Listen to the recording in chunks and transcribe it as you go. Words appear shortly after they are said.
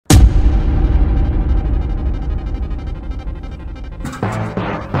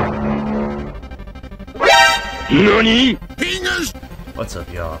NANI?! What's up,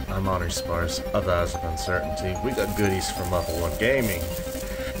 y'all? I'm AnriSparce of the Eyes of Uncertainty. We got goodies from Level 1 Gaming.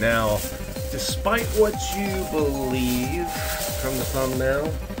 Now, despite what you believe from the thumbnail,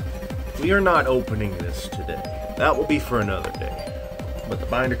 we are not opening this today. That will be for another day. But the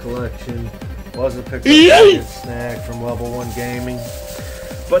binder collection was a pick up snag from Level 1 Gaming.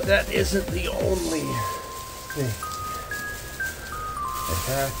 But that isn't the only thing. In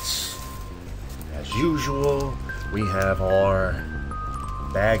fact, as usual, we have our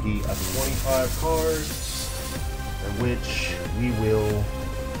baggie of 25 cards, in which we will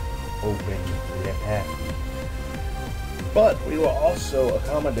open the pack. But we will also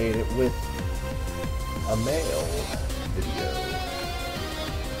accommodate it with a mail video.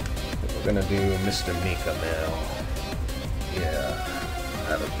 We're gonna do Mr. Mika mail. Yeah,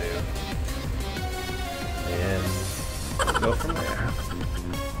 that'll do. And go from there.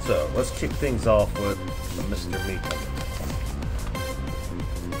 So let's kick things off with Mr. Mika.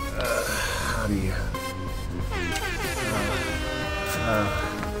 How do you?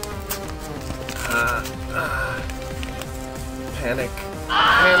 Panic.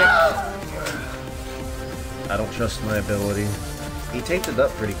 I don't trust my ability. He taped it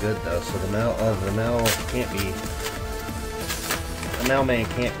up pretty good though, so the mailman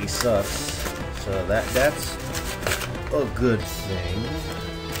can't be sus. So that's a good thing.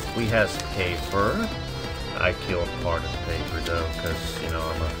 We has paper. I killed part of the paper though, because you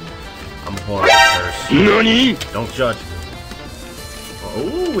know I'm a horrible person. NANI?! Don't judge me.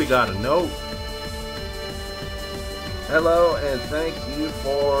 Oh, we got a note. Hello, and thank you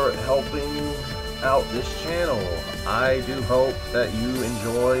for helping out this channel. I do hope that you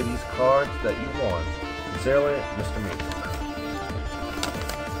enjoy these cards that you won. Sincerely, Mr. Mika.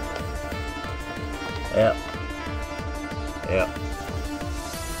 Yep.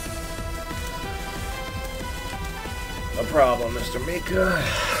 No problem, Mr. Mika.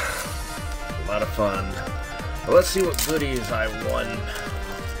 A lot of fun. But let's see what goodies I won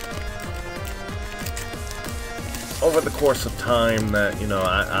over the course of time that, you know,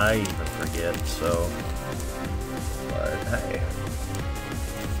 I even forget, so. But hey,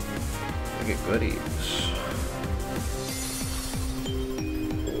 we get goodies.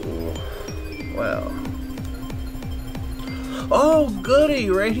 Ooh. Well. Oh, goody!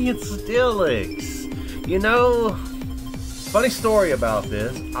 Radiant Stylix! You know, funny story about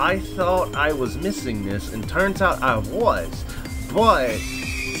this. I thought I was missing this, and turns out I was. But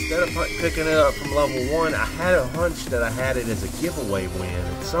instead of picking it up from level 1, I had a hunch that I had it as a giveaway win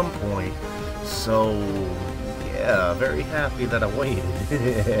at some point. So, yeah, very happy that I waited.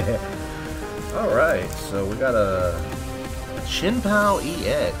 Alright, so we got a Chinpow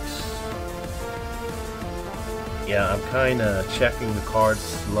EX. Yeah, I'm kind of checking the cards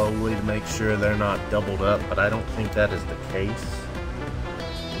slowly to make sure they're not doubled up, but I don't think that is the case.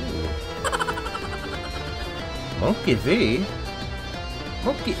 Ooh. Monkey V?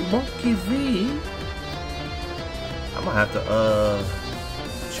 Monkey V? I'm gonna have to,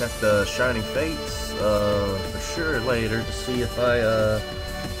 check the Shining Fates, for sure later to see if I,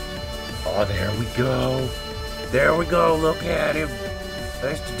 oh, there we go. There we go, look at him.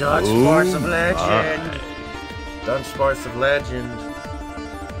 There's the Dodge Sparce of Legend. Done Sparce of Legend.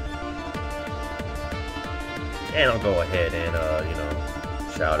 And I'll go ahead and, you know,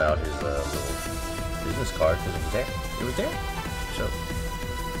 shout out his little business card because it was there. It was there. So,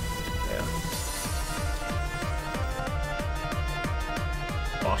 yeah.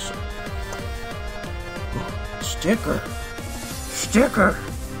 Awesome. Sticker. Sticker.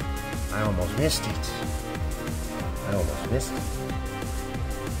 I almost missed it.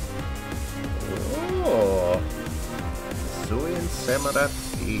 Oh. Suin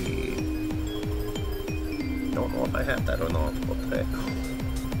Samarati. Don't know if I have that or not. What the heck?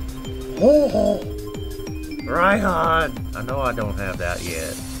 Oh! Raihan! I know I don't have that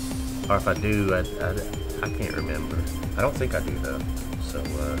yet. Or if I do, I can't remember. I don't think I do though. So,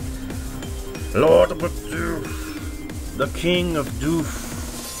 Lord of Doof. The King of Doof.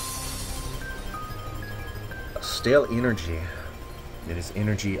 Steel energy. It is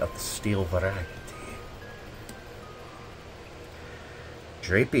energy of the steel variety.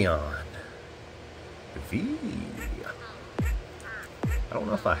 Drapion. V. I don't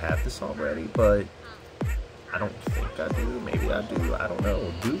know if I have this already, but I don't think I do. Maybe I do. I don't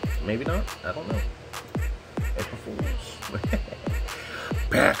know. Duke? Maybe not. I don't know. April Fools.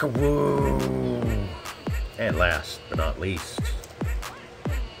 Packawoo. And last but not least,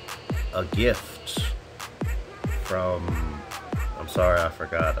 a gift from, I'm sorry I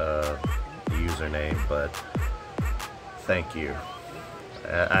forgot the username, but thank you.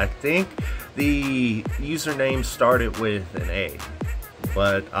 I think The username started with an A,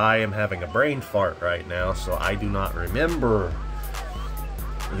 but I am having a brain fart right now, so I do not remember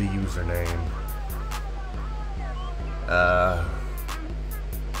the username.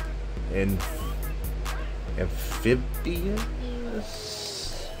 Amphibious?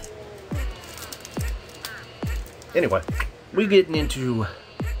 Anyway, we're getting into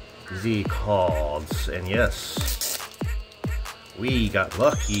the cards, and yes, we got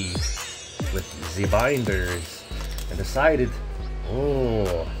lucky with the binders and decided,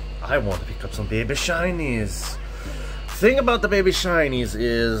 oh, I want to pick up some baby shinies. Thing about the baby shinies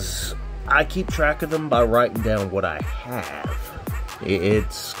is I keep track of them by writing down what I have.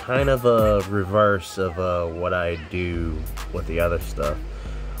 It's kind of a reverse of what I do with the other stuff,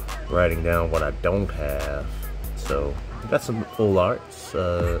 writing down what I don't have. So we got some full arts,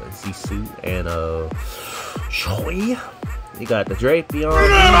 Zissou and Choi. You got the Drapion.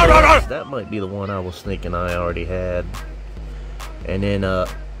 That might be the one I was thinking I already had. And then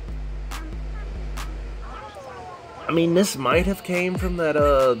I mean, this might have came from that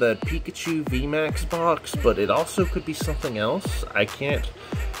that Pikachu VMAX box, but it also could be something else. I can't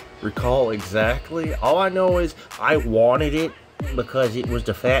recall exactly. All I know is I wanted it because it was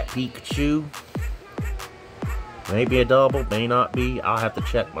the fat Pikachu. Maybe a double, may not be. I'll have to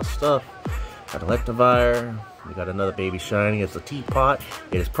check my stuff. Got Electivire. We got another baby shiny. It's a teapot.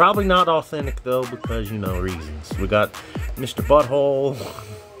 It is probably not authentic though, because you know reasons. We got Mr. Butthole.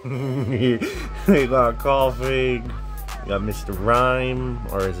 We got Coughing. We got Mr. Rhyme,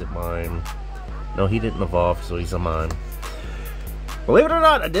 or is it Mime? No, he didn't evolve, so he's a Mime. Believe it or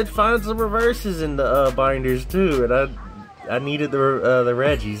not, I did find some reverses in the binders too, and I needed the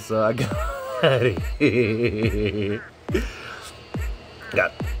Reggies, so I got it.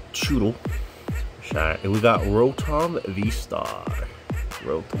 Got Choodle. We got Rotom V-Star.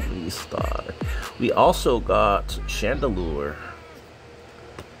 Rotom V-Star. We also got Chandelure.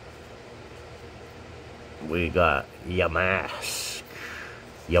 We got Yamask.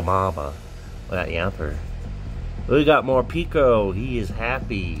 Yamama. We got Yamper. We got more Pico. He is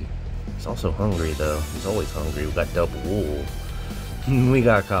happy. He's also hungry though. He's always hungry. We got Double Wool. We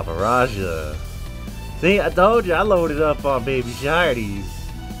got Caparaja. See, I told you I loaded up on baby shinies.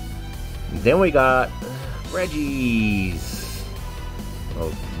 Then we got Reggie's.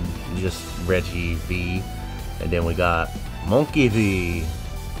 Oh, just Reggie V. And then we got Monkey V.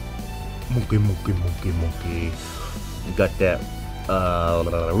 Monkey. We got that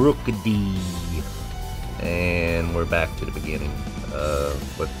Rookidee. And we're back to the beginning.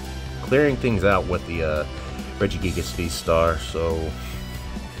 But clearing things out with the Regigigas V-Star, so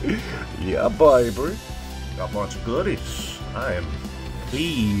yeah, baby. Got a bunch of goodies. I am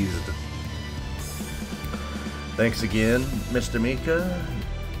pleased. Thanks again, Mr. Mika.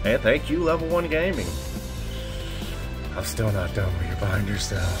 And thank you, Level 1 Gaming. I'm still not done with your binder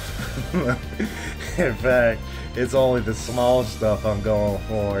stuff. In fact, it's only the small stuff I'm going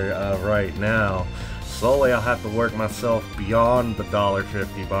for right now. Slowly I'll have to work myself beyond the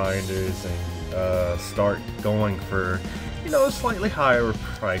 $1.50 binders and start going for, you know, slightly higher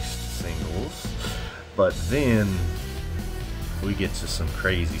priced singles. But then we get to some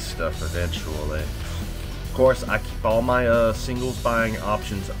crazy stuff eventually. Of course, I keep all my singles buying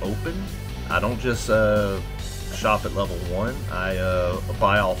options open. I don't just shop at level 1. I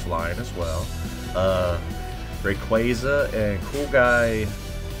buy offline as well. Rayquaza and Cool Guy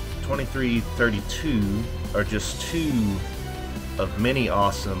 2332 are just two of many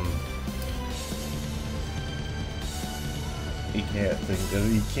awesome. You can't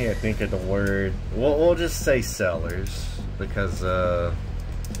think of the word. We'll just say sellers, because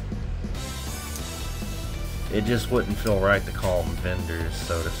it just wouldn't feel right to call them vendors,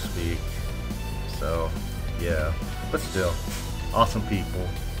 so to speak. So yeah, but still, awesome people.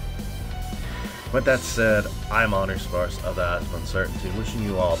 With that said, I'm AnriSparce of the Eyes of Uncertainty, wishing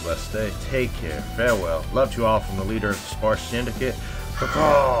you all a blessed day. Take care. Farewell. Love to you all from the leader of the Sparce Syndicate.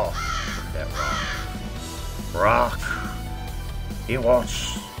 Caw. That rock. He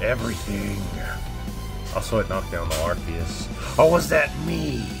wants everything. Also, it knocked down the Arceus. Or was that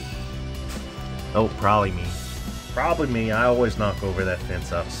me? Oh, probably me. Probably me. I always knock over that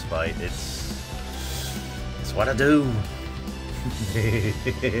fence out of spite. It's what I do.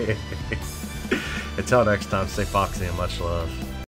 Until next time, stay foxy and much love.